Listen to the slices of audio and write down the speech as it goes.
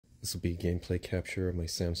This will be gameplay capture of my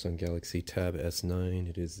Samsung Galaxy Tab S9.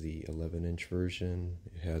 It is the 11-inch version.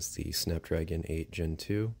 It has the Snapdragon 8 Gen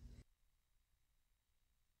 2.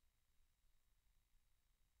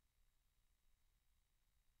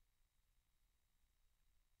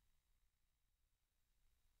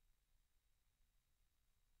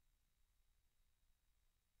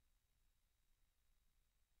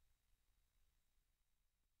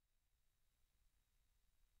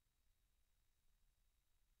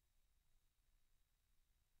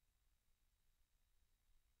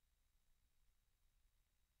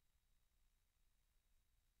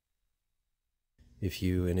 If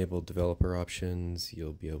you enable developer options,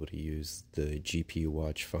 you'll be able to use the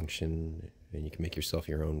GPUwatch function, and you can make yourself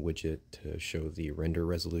your own widget to show the render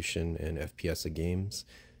resolution and FPS of games.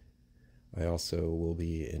 I also will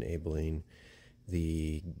be enabling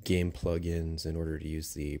the game plugins in order to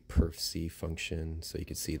use the Perf Z function, so you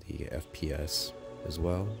can see the FPS as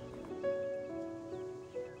well.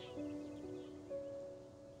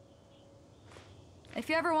 If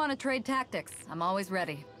you ever want to trade tactics, I'm always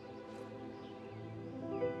ready.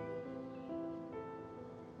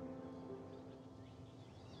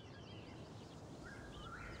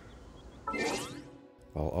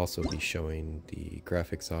 I'll also be showing the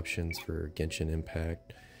graphics options for Genshin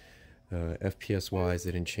Impact. FPS wise,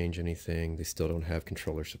 they didn't change anything. They still don't have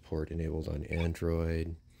controller support enabled on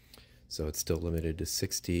Android, so it's still limited to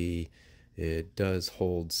 60. It does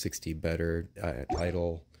hold 60 better at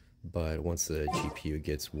idle, but once the GPU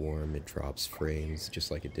gets warm, it drops frames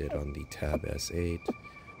just like it did on the Tab S8.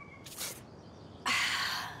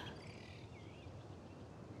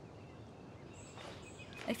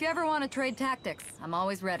 If you ever want to trade tactics, I'm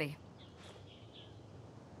always ready.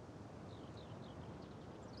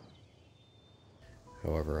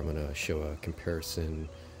 However, I'm going to show a comparison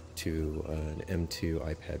to an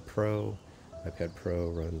M2 iPad Pro. iPad Pro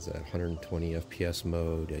runs at 120 FPS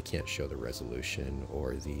mode. I can't show the resolution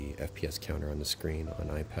or the FPS counter on the screen on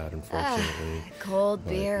iPad, unfortunately. Cold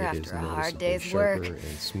beer after a hard day's work. And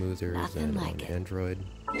smoother Nothing than like on it. Android.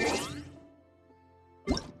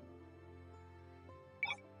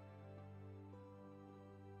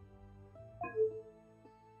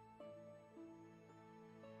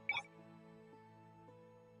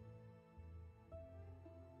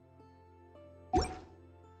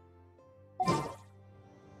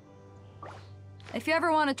 If you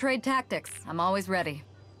ever want to trade tactics, I'm always ready.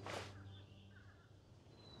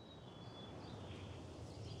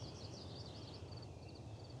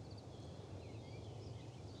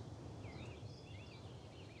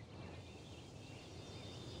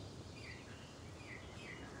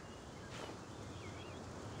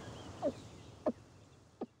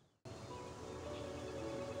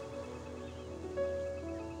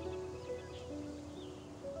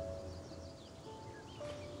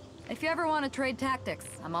 If you ever want to trade tactics,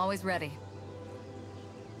 I'm always ready.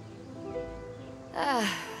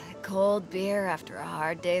 Cold beer after a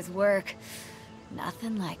hard day's work.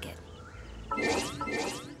 Nothing like it.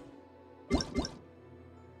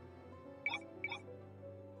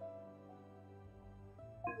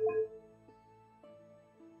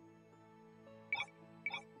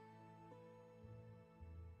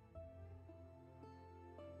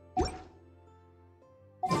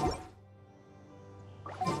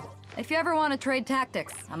 If you ever want to trade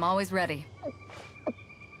tactics, I'm always ready.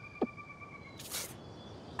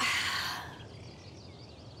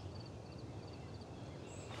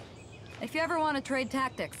 If you ever want to trade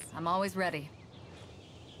tactics, I'm always ready.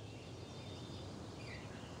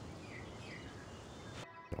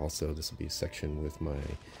 Also, this will be a section with my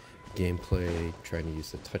gameplay, trying to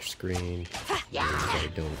use the touchscreen.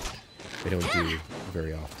 I don't do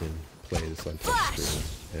very often play this on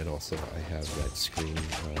touchscreen, and also I have that screen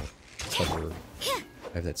cover.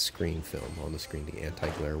 I have that screen film on the screen, the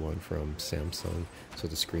anti-glare one from Samsung, so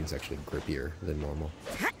the screen's actually grippier than normal.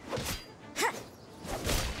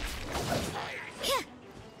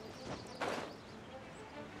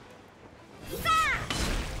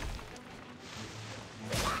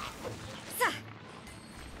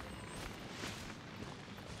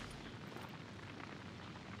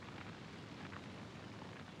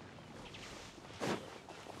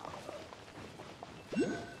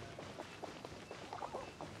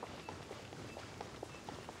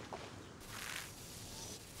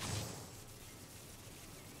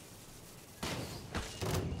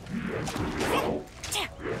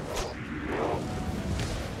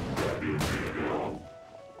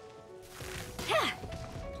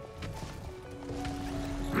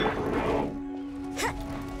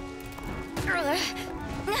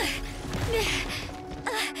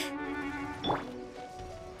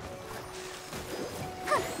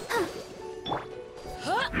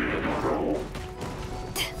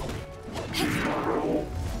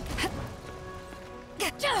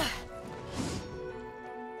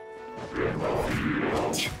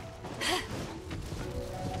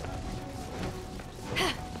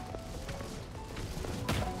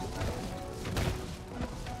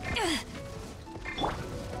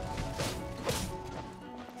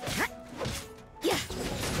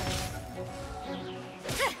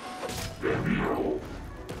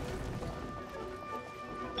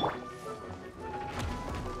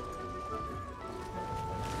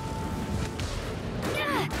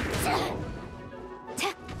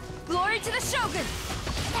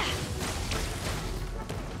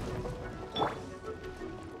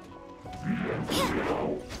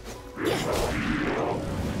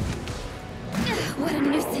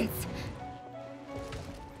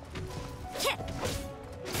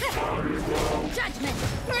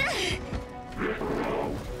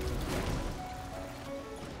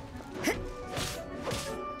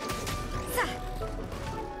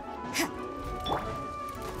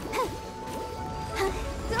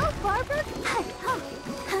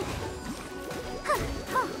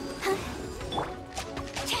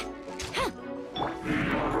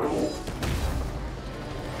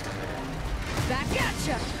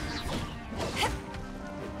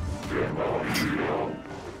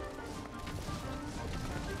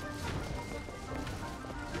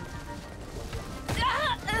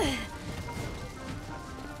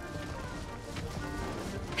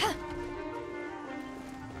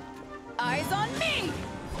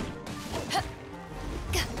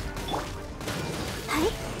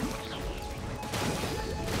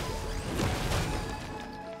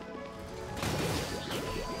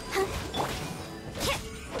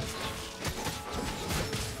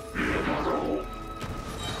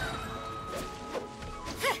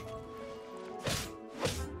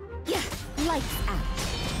 Lights out.